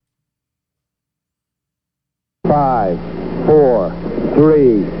5, 4,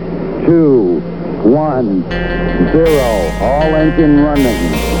 3, 2, 1, 0. All engine running.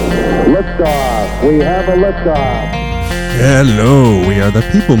 Liftoff. We have a liftoff. Hello, we are the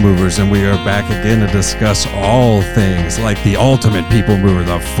People Movers, and we are back again to discuss all things like the ultimate people mover,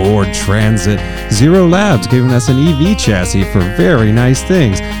 the Ford Transit. Zero Labs giving us an EV chassis for very nice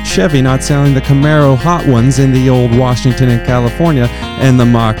things. Chevy not selling the Camaro hot ones in the old Washington and California, and the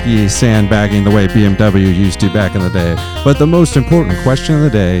Mach E sandbagging the way BMW used to back in the day. But the most important question of the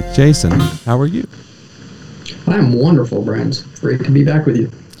day, Jason, how are you? I'm wonderful, Brian. It's great to be back with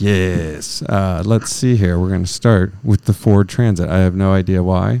you. Yes. Let's see here. We're going to start with the Ford Transit. I have no idea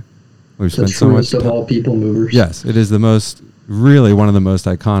why. We've spent so much time. Of all people movers. Yes, it is really one of the most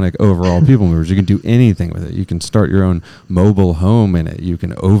iconic overall people movers. You can do anything with it. You can start your own mobile home in it. You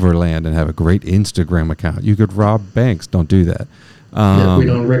can overland and have a great Instagram account. You could rob banks. Don't do that. We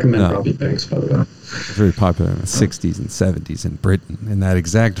don't recommend robbing banks, by the way. It's very popular in the 60s and 70s in Britain in that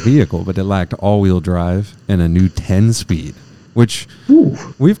exact vehicle, but it lacked all-wheel drive and a new 10-speed. Which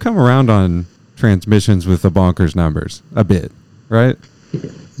we've come around on transmissions with the bonkers numbers a bit, right?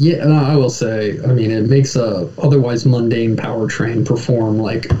 Yeah, I will say, I mean, it makes a otherwise mundane powertrain perform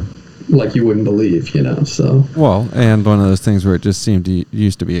like you wouldn't believe, so. Well, and one of those things where it just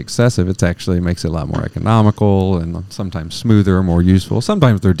used to be excessive, it actually makes it a lot more economical and sometimes smoother, more useful.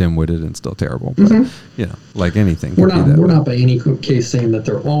 Sometimes they're dim-witted and still terrible, but, like anything. We're not by any case saying that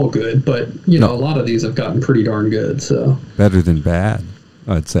they're all good, but, a lot of these have gotten pretty darn good, so. Better than bad,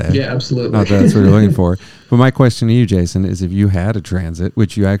 I'd say. Yeah, absolutely. Not that that's what you're looking for. But my question to you, Jason, is if you had a Transit,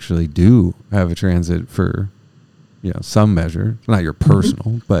 which you actually do have a Transit for some measure, not your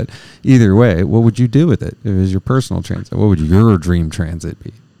personal, but either way, what would you do with it? If it was your personal Transit, what would your dream Transit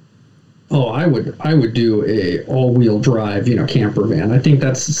be? Oh, I would do a all-wheel drive, camper van. I think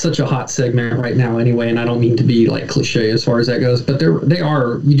that's such a hot segment right now anyway, and I don't mean to be like cliche as far as that goes, but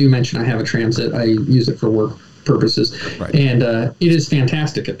you do mention I have a Transit. I use it for work purposes, right. And it is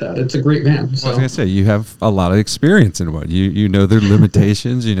fantastic at that. It's a great van. So. Well, I was going to say, you have a lot of experience in one. You know their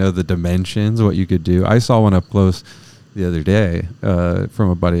limitations, the dimensions, what you could do. I saw one up close the other day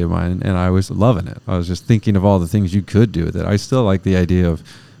from a buddy of mine, and I was loving it. I was just thinking of all the things you could do with it. I still like the idea of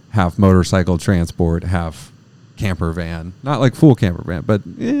half motorcycle transport, half camper van. Not like full camper van, but,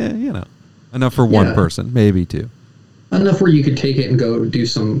 enough for one person, maybe two. Enough where you could take it and go do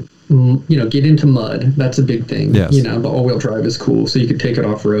some, get into mud. That's a big thing. Yes. The all-wheel drive is cool, so you could take it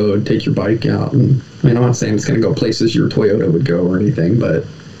off-road, take your bike out. And I'm not saying it's going to go places your Toyota would go or anything, but...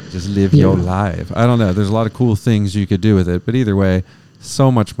 Just live your life. I don't know. There's a lot of cool things you could do with it, but either way,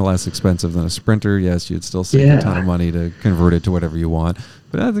 so much less expensive than a Sprinter. Yes, you'd still save a ton of money to convert it to whatever you want.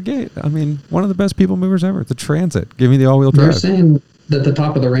 But out of the gate, I mean, one of the best people movers ever. The Transit. Give me the all-wheel drive. They're saying that the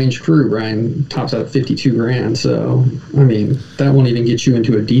top of the range crew, Brian, tops out at $52,000. So, I mean, that won't even get you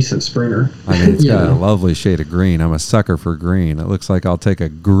into a decent Sprinter. I mean, it's got a lovely shade of green. I'm a sucker for green. It looks like I'll take a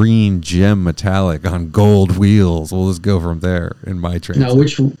green gem metallic on gold wheels. We'll just go from there in my Transit. Now,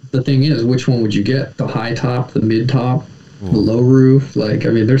 the thing is, which one would you get? The high top, the mid top? The low roof,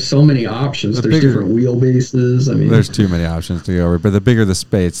 there's so many options. There's different wheelbases. There's too many options to go over. But the bigger the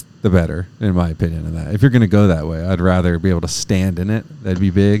space, the better, in my opinion. In that, if you're going to go that way, I'd rather be able to stand in it. That'd be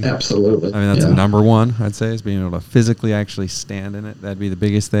big. Absolutely. That's a number one. I'd say is being able to physically actually stand in it. That'd be the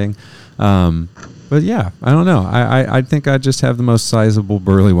biggest thing. But yeah, I don't know. I think I'd just have the most sizable,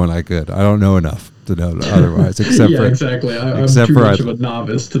 burly one I could. I don't know enough to know otherwise, except for exactly. I'm too much of a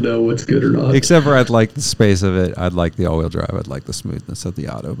novice to know what's good or not. Except for I'd like the space of it. I'd like the all-wheel drive. I'd like the smoothness of the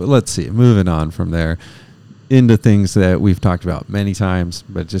auto. But let's see. Moving on from there into things that we've talked about many times,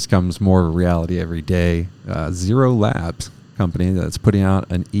 but it just comes more of a reality every day. Zero Labs company that's putting out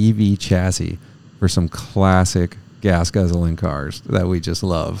an EV chassis for some classic gas guzzling cars that we just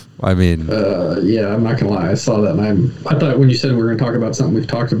love. I mean, I'm not gonna lie, I saw that and I thought when you said we were gonna talk about something we've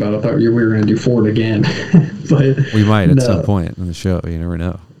talked about, I thought we were gonna do Ford again. But we might at some point in the show. You never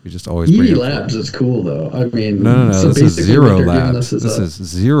know. We just always bring Labs is cool though. I mean, no. So this is Zero Labs. This is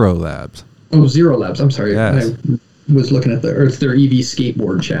Zero Labs. Oh, Zero Labs. I'm sorry. Yes. I was looking at it's their EV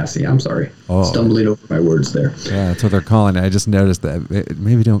skateboard chassis. I'm sorry. Stumbling over my words there. Yeah, that's what they're calling it. I just noticed that.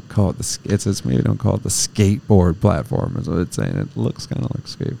 Maybe don't call it maybe don't call it the skateboard platform is what it's saying. It looks kind of like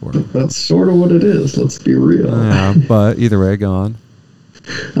skateboard. That's sort of what it is. Let's be real. Yeah, but either way, go on.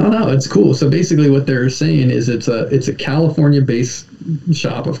 Oh no, it's cool. So basically what they're saying is it's a California-based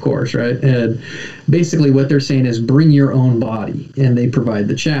shop, of course, right? And basically what they're saying is bring your own body, and they provide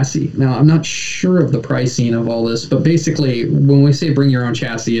the chassis. Now, I'm not sure of the pricing of all this, but basically when we say bring your own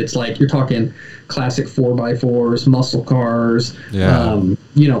chassis, it's like you're talking classic 4x4s, muscle cars,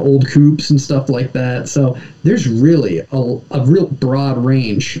 old coupes and stuff like that. So there's really a real broad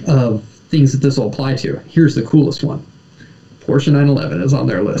range of things that this will apply to. Here's the coolest one. Porsche 911 is on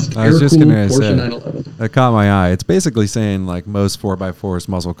their list. I was just going to say, 911. That caught my eye. It's basically saying like most 4x4s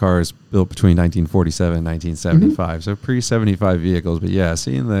muscle cars built between 1947 and 1975. So pre-75 vehicles. But yeah,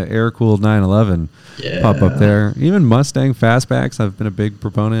 seeing the air-cooled 911 pop up there. Even Mustang fastbacks, I've been a big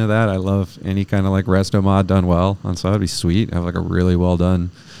proponent of that. I love any kind of like resto mod done well. And so that'd be sweet. Have like a really well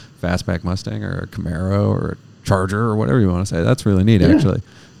done fastback Mustang or a Camaro or a Charger or whatever you want to say. That's really neat, actually.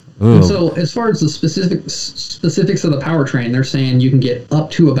 And so as far as the specifics of the powertrain, they're saying you can get up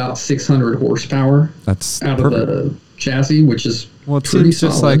to about 600 horsepower out of the chassis, which is pretty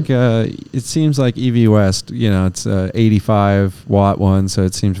solid. Just like it seems like EV West, it's a 85 watt one, so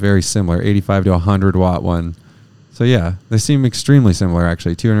it seems very similar, 85 to 100 watt one. So yeah, they seem extremely similar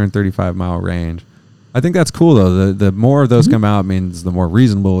actually, 235 mile range. I think that's cool though. The more of those come out means the more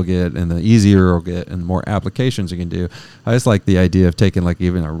reasonable we'll get and the easier we'll get and the more applications you can do. I just like the idea of taking like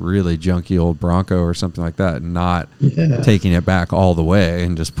even a really junky old Bronco or something like that and not taking it back all the way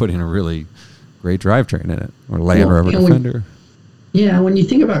and just putting a really great drivetrain in it or Land Rover Defender. When you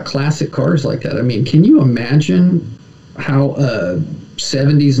think about classic cars like that, I mean, can you imagine how a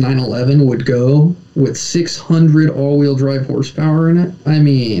 70s 911 would go with 600 all-wheel drive horsepower in it? I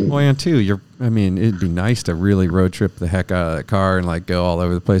mean... Well, and too, it'd be nice to really road trip the heck out of that car and like go all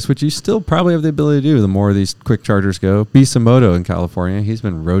over the place, which you still probably have the ability to do the more these quick chargers go. Bisamoto in California, he's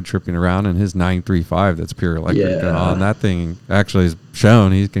been road tripping around in his 935 that's pure electric. And that thing actually is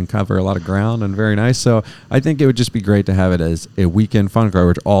shown he can cover a lot of ground and very nice. So I think it would just be great to have it as a weekend fun car,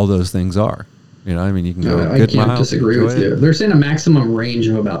 which all those things are. You can go I can't disagree with you. They're saying a maximum range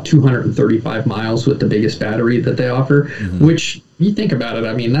of about 235 miles with the biggest battery that they offer, which you think about it,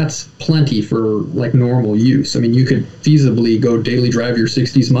 I mean, that's plenty for like normal use. I mean, you could feasibly go daily drive your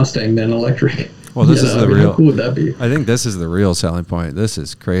 60s Mustang then electric. Well, this is the real. How cool would that be? I think this is the real selling point. This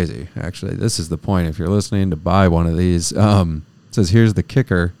is crazy, actually. This is the point. If you're listening to buy one of these, it says, here's the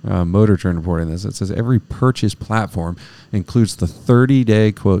kicker, Motor Trend reporting this. It says every purchase platform includes the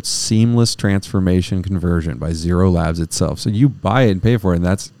 30-day, quote, seamless transformation conversion by Zero Labs itself. So you buy it and pay for it, and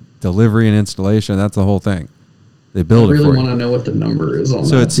that's delivery and installation. That's the whole thing. They build it for you. I really want to know what the number is on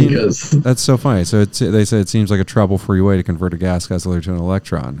that. It seems, that's so funny. So they say it seems like a trouble-free way to convert a gas guzzler to an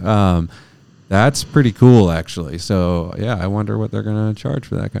Electron. That's pretty cool, actually. So, yeah, I wonder what they're going to charge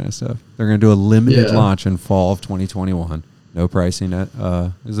for that kind of stuff. They're going to do a limited launch in fall of 2021. No pricing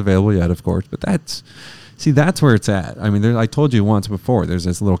is available yet, of course, but that's where it's at. I mean, I told you once before, there's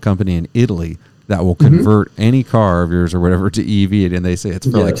this little company in Italy that will convert any car of yours or whatever to EV, and they say it's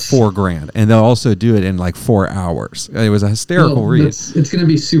for like $4,000, and they'll also do it in like 4 hours. It was a hysterical read. It's going to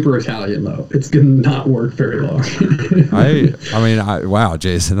be super Italian though. It's going to not work very long. Wow,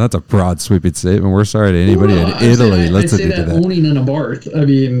 Jason, that's a broad sweeping statement. We're sorry to anybody in Italy. Let's say that owning an Abarth. I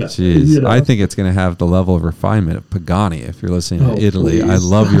mean, jeez, I think it's going to have the level of refinement of Pagani. If you're listening to Italy, please. I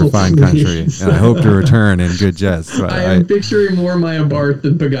love your fine country, and I hope to return in good jest. I am picturing more my Abarth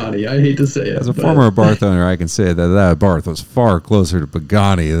than Pagani. I hate to say it. As a former Abarth owner, I can say that Abarth was far closer to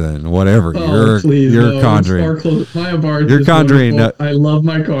Pagani than whatever you're conjuring. My Abarth is conjuring. I love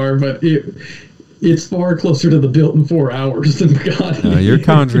my car, but it's far closer to the built in 4 hours than Pagani. You're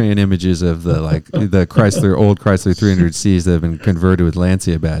conjuring images of the old Chrysler 300Cs that have been converted with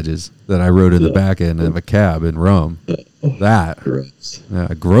Lancia badges that I rode in the back end of a cab in Rome. Gross.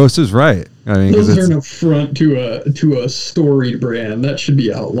 Gross is right. I mean, those are an affront to a storied brand. That should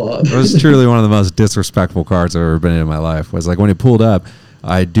be outlawed. It was truly one of the most disrespectful cars I've ever been in my life. Was like when it pulled up,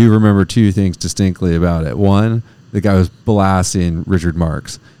 I do remember two things distinctly about it. One, the guy was blasting Richard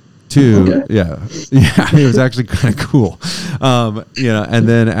Marx. Two, it was actually kind of cool. And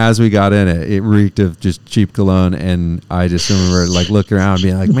then as we got in it, it reeked of just cheap cologne, and I just remember like looking around and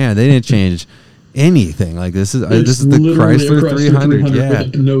being like, man, they didn't change anything. Like this is the Chrysler 300 with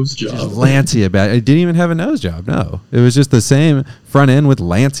a nose job. Lancia badge. It didn't even have a nose job. No, it was just the same front end with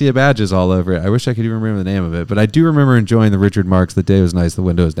Lancia badges all over it. I wish I could even remember the name of it, but I do remember enjoying the Richard Marx. The day was nice, the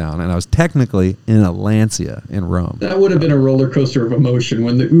windows down, and I was technically in a Lancia in Rome. That would have been a roller coaster of emotion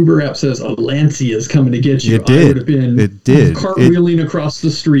when the Uber app says a Lancia is coming to get you. It did. I would have been cartwheeling across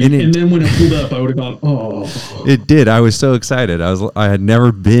the street, and then when it pulled up, I would have gone, oh. It did. I was so excited. I had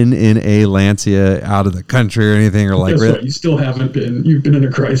never been in a Lancia out of the country or anything, or like. Guess what? You still haven't been. You've been in a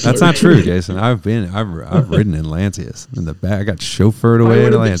Chrysler. That's not true, Jason. I've ridden in Lancias in the back. I got chauffeured away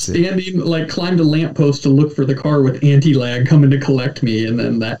in a Lancia. Climbed a lamppost to look for the car with anti-lag coming to collect me, and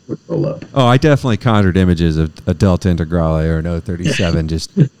then that would roll up. Oh, I definitely conjured images of a Delta Integrale or an 037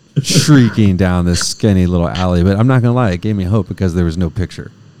 just shrieking down this skinny little alley. But I'm not going to lie, it gave me hope because there was no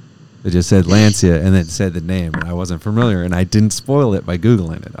picture. It just said Lancia and then it said the name, and I wasn't familiar, and I didn't spoil it by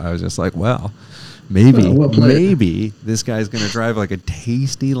Googling it. I was just like, well, maybe this guy's going to drive like a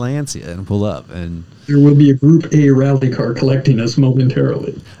tasty Lancia and pull up. And there will be a Group A rally car collecting us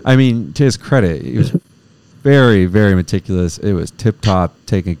momentarily. I mean, to his credit, he was very, very meticulous. It was tip-top,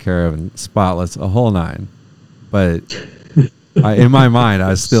 taken care of, and spotless, a whole nine. But in my mind, I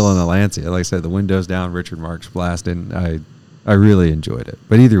was still in the Lancia. Like I said, the windows down, Richard Marx blasting. I really enjoyed it.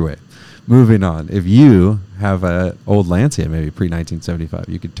 But either way, moving on. If you have an old Lancia, maybe pre-1975,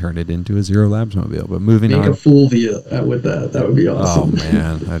 you could turn it into a Zero Labs mobile. But moving on. Make a Fulvia with that. That would be awesome. Oh,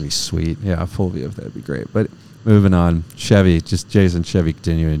 man. That'd be sweet. Yeah, a Fulvia, that'd be great. But moving on. Chevy. Just Jason Chevy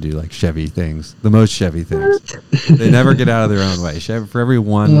continuing to do like Chevy things. The most Chevy things. They never get out of their own way. Chevy, for every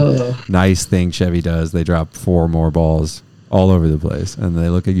one nice thing Chevy does, they drop 4 more balls all over the place. And they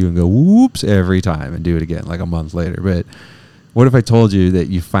look at you and go, whoops, every time, and do it again like a month later. But what if I told you that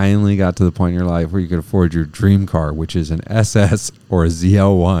you finally got to the point in your life where you could afford your dream car, which is an SS or a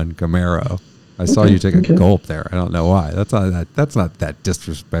ZL1 Camaro? I saw you take a gulp there. I don't know why. That's not that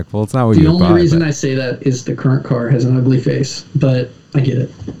disrespectful. It's not what you buy. The only reason I say that is the current car has an ugly face, but I get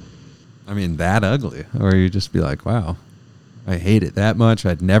it. I mean, that ugly. Or you just be like, wow, I hate it that much.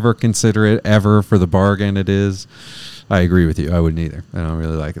 I'd never consider it ever for the bargain it is. I agree with you. I wouldn't either. I don't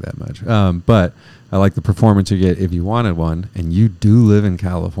really like it that much. But I like the performance you get if you wanted one, and you do live in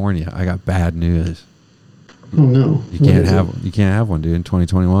California. I got bad news. Oh no! You can't have one, dude. In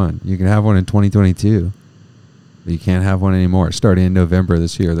 2021, you can have one in 2022, but you can't have one anymore. Starting in November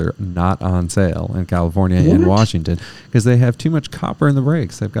this year, they're not on sale in California and Washington because they have too much copper in the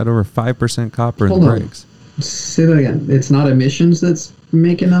brakes. They've got over 5% copper in the brakes. Say that again. It's not emissions that's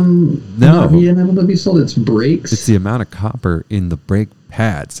making them not being able to be sold. It's brakes. It's the amount of copper in the brake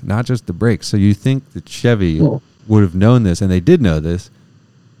pads, not just the brakes. So you think that Chevy would have known this, and they did know this,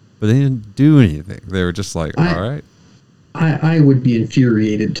 but they didn't do anything. They were just like, all right. I would be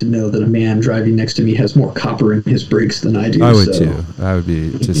infuriated to know that a man driving next to me has more copper in his brakes than I do. I would too. I would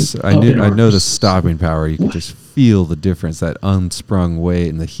be just. I know the stopping power. You can just feel the difference, that unsprung weight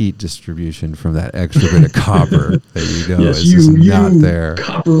and the heat distribution from that extra bit of copper that is just not there.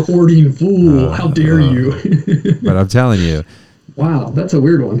 Copper hoarding fool! How dare you? But I'm telling you. Wow, that's a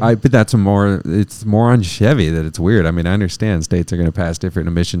weird one. But it's more on Chevy that it's weird. I mean, I understand states are going to pass different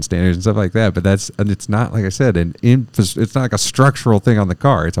emission standards and stuff like that, but it's not, like I said, it's not like a structural thing on the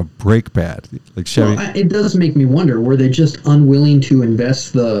car. It's a brake pad. Like Chevy. Well, it does make me wonder, were they just unwilling to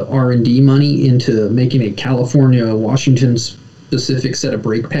invest the R&D money into making a California, Washington specific set of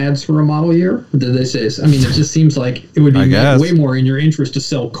brake pads for a model year? Or did they say, I mean, it just seems like it would be way more in your interest to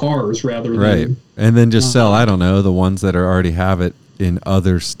sell cars rather than... And then just sell, I don't know, the ones that already have it in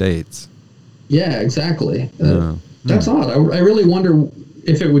other states. Yeah, exactly. That's odd. I really wonder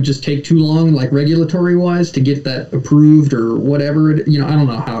if it would just take too long, like regulatory-wise, to get that approved or whatever. I don't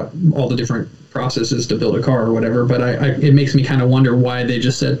know how all the different processes to build a car or whatever, but it makes me kind of wonder why they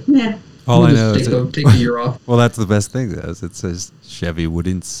just said, nah. All I know is take a year off. Well, that's the best thing, though. Is it says Chevy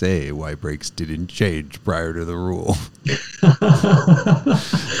wouldn't say why brakes didn't change prior to the rule.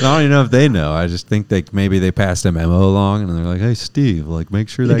 I don't even know if they know. I just think maybe they passed a memo along and they're like, "Hey, Steve, like make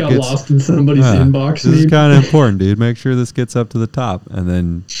sure that got gets lost in somebody's inbox." This is kind of important, dude. Make sure this gets up to the top." And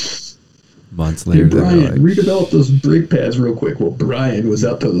then months later, hey, Brian, redevelop those brake pads real quick. Well, Brian was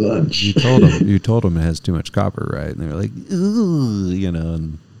out to lunch. You told him it has too much copper, right? And they were like, "Ooh,"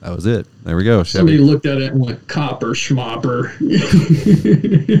 and that was it. There we go. Somebody looked at it and went, copper, schmopper.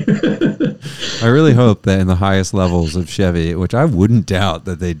 I really hope that in the highest levels of Chevy, which I wouldn't doubt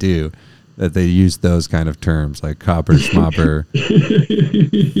that they do, that they use those kind of terms like copper, schmopper,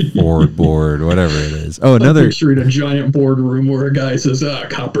 Ford board, whatever it is. Oh, another. I'm picturing a giant boardroom where a guy says,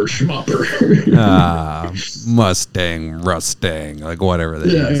 copper, schmopper. Mustang, Rustang, like whatever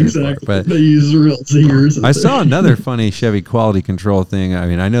they use. Yeah, exactly. But they use real zingers. I saw another funny Chevy quality control thing. I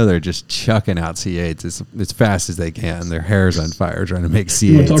mean, I know they're just chucking out C8s as fast as they can. Their hair's on fire trying to make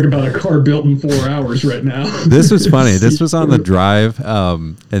C8s. We're talking about a car built in 4 hours right now. This was funny. This was on the drive,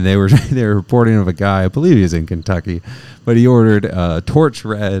 and they were reporting of a guy, I believe he was in Kentucky, but he ordered torch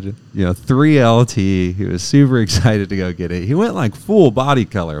red, 3LT. He was super excited to go get it. He went like full body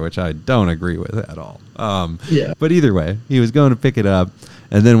color, which I don't agree with at all. But either way, he was going to pick it up.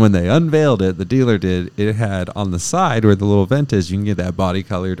 And then when they unveiled it, the dealer did, it had on the side where the little vent is, you can get that body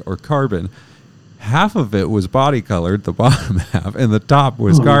colored or carbon, half of it was body colored, the bottom half, and the top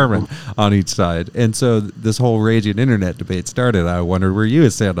was carbon on each side. And so this whole raging internet debate started. I wondered where you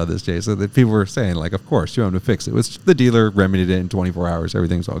would stand on this, Jay. So that people were saying, like, of course, you want to fix it. The dealer remedied it in 24 hours.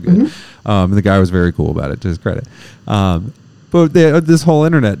 Everything's all good. And the guy was very cool about it, to his credit. But this whole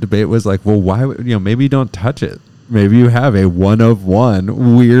internet debate was like, well, why, maybe you don't touch it. Maybe you have a one of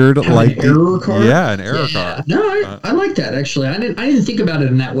one weird, like an error car. Yeah, an error car. No, I like that actually. I didn't think about it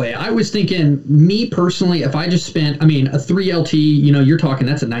in that way. I was thinking, me personally, if I just spent, a 3LT, you're talking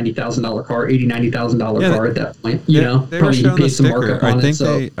that's a $90,000 car, $90,000 car at that point. Probably you pay some markup on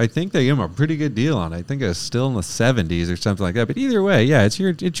it. I think they gave him a pretty good deal on it. I think it was still in the 70s or something like that. But either way, yeah, it's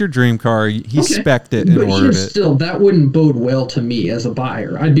your dream car. He spec'd it and ordered it. Still, that wouldn't bode well to me as a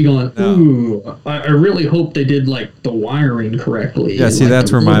buyer. I'd be going, ooh, I really hope they did like the wiring correctly. Yeah, see,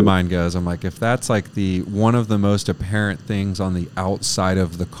 that's where my mind goes. I'm like, if that's like one of the most apparent things on the outside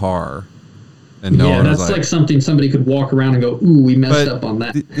of the car, and that's like something somebody could walk around and go, ooh, we messed up on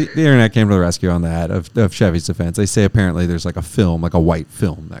that. The internet came to the rescue on that of Chevy's defense. They say apparently there's like a film, like a white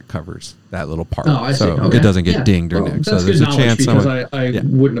film that covers that little part. Oh, I see. So Okay. it doesn't get dinged or nicked. So there's a chance because I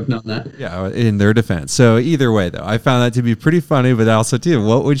wouldn't have known that. Yeah, in their defense. So either way, though, I found that to be pretty funny, but also too,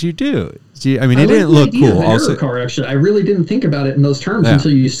 what would you do? It didn't look cool. Also, car, actually, I really didn't think about it in those terms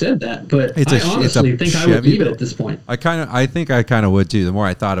until you said that. But I honestly think I would leave it at this point. I think I kind of would too. The more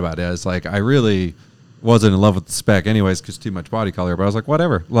I thought about it, I was like, I really wasn't in love with the spec anyways because too much body color. But I was like,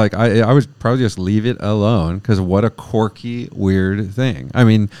 whatever. Like I would probably just leave it alone because what a quirky, weird thing.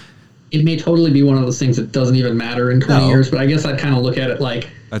 It may totally be one of those things that doesn't even matter in 20 years. But I guess I'd kind of look at it like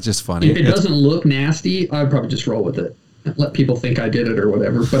that's just funny. If it doesn't look nasty, I'd probably just roll with it. Let people think I did it or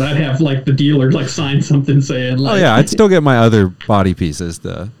whatever, but I'd have like the dealer like sign something saying like, I'd still get my other body pieces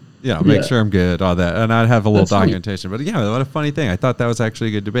to make sure I'm good, all that, and I'd have a little documentation. Funny. But what a funny thing. I thought that was actually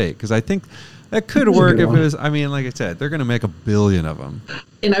a good debate because I think that could work if it was. Like I said, they're going to make 1 billion of them.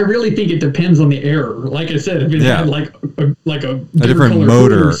 And I really think it depends on the error. Like I said, if it had like a different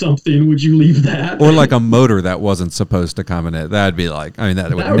motor or something, would you leave that? Or like a motor that wasn't supposed to come in it. That'd be like,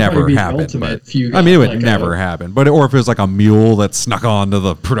 that would never happen. But it would never happen. But or if it was like a mule that snuck onto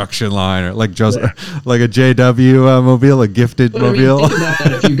the production line, or like just like a JW mobile, a gifted mobile. Think about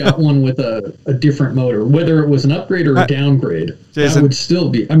that if you got one with a different motor, whether it was an upgrade or a downgrade. Jason, that would still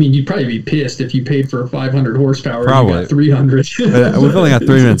be. You'd probably be pissed if you paid for 500 horsepower and you got 300. We've only got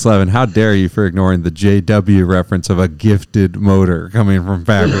 3 minutes left, and how dare you for ignoring the JW reference of a gifted motor coming from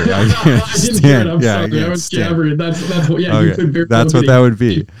factory? I can't stand. I was jabbering. That's what. Yeah, you could that's what that would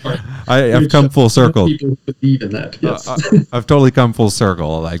be. I've come full circle. People believe in that. Yes. I've totally come full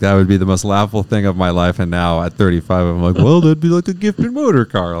circle. Like that would be the most laughable thing of my life, and now at 35, I'm like, well, that'd be like a gifted motor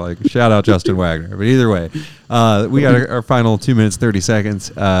car. Like shout out Justin Wagner. But either way, we got our final 2 minutes 30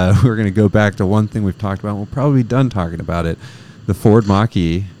 seconds. We're going to go back to one thing we've talked about. We'll probably be done talking about it. The Ford Mach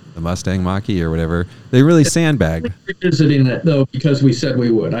E, the Mustang Mach E or whatever. They really sandbagged. Revisiting it though because we said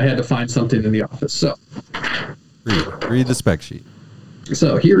we would. I had to find something in the office. So read the spec sheet.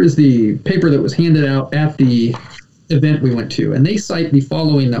 So here is the paper that was handed out at the event we went to, and they cite the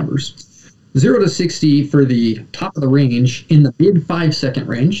following numbers: 0 to 60 for the top of the range in the mid 5-second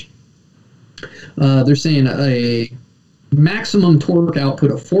range. They're saying a maximum torque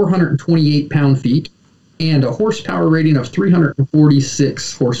output of 428 pound-feet and a horsepower rating of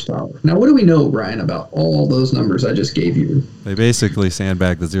 346 horsepower. Now, what do we know, Brian, about all those numbers I just gave you? They basically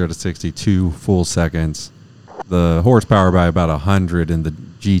sandbagged the 0 to 60 2 full seconds, the horsepower by about 100 in the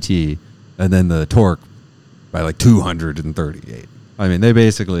GT, and then the torque by like 238. They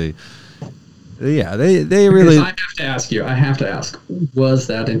basically... Yeah, they really... Because I have to ask, was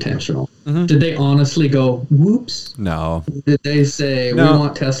that intentional? Mm-hmm. Did they honestly go, whoops? No. Did they say, we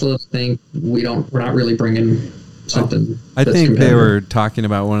want Tesla to think we're not really bringing something I think they were talking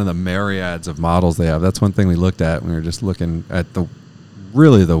about one of the myriads of models they have. That's one thing we looked at when we were just looking at the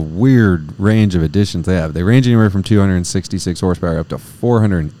weird range of additions they have. They range anywhere from 266 horsepower up to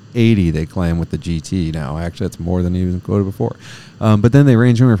 480, they claim, with the GT now. Actually, that's more than even quoted before. But then they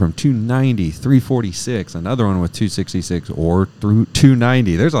range anywhere from 290, 346, another one with 266 or through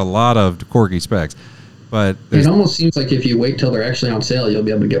 290. There's a lot of quirky specs. But it almost seems like if you wait till they're actually on sale, you'll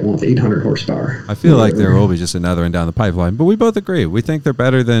be able to get one with 800 horsepower. I feel like there will be just another one down the pipeline. But we both agree. We think they're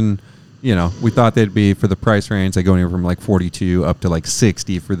better than... we thought they'd be for the price range. They go anywhere from like 42 up to like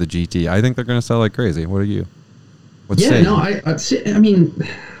 60 for the GT. I think they're going to sell like crazy. What are you?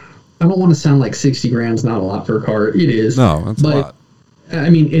 I don't want to sound like 60 grand's not a lot for a car. It is. No, that's a lot.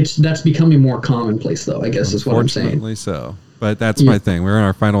 That's becoming more commonplace though, I guess is what I'm saying. Unfortunately so. But that's my thing. We're in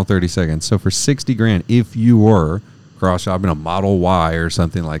our final 30 seconds. So for 60 grand, if you were cross shop in a Model Y or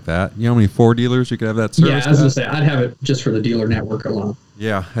something like that. You know how many Ford dealers you could have that service? Yeah, I was going to say, I'd have it just for the dealer network alone.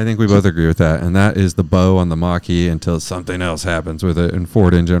 Yeah, I think we both agree with that. And that is the bow on the Mach E until something else happens with it and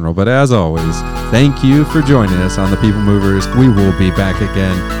Ford in general. But as always, thank you for joining us on the People Movers. We will be back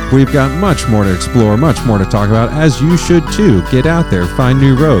again. We've got much more to explore, much more to talk about, as you should too. Get out there, find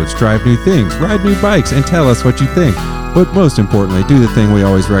new roads, drive new things, ride new bikes, and tell us what you think. But most importantly, do the thing we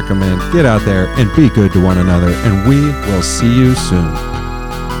always recommend. Get out there and be good to one another. And we will see you soon.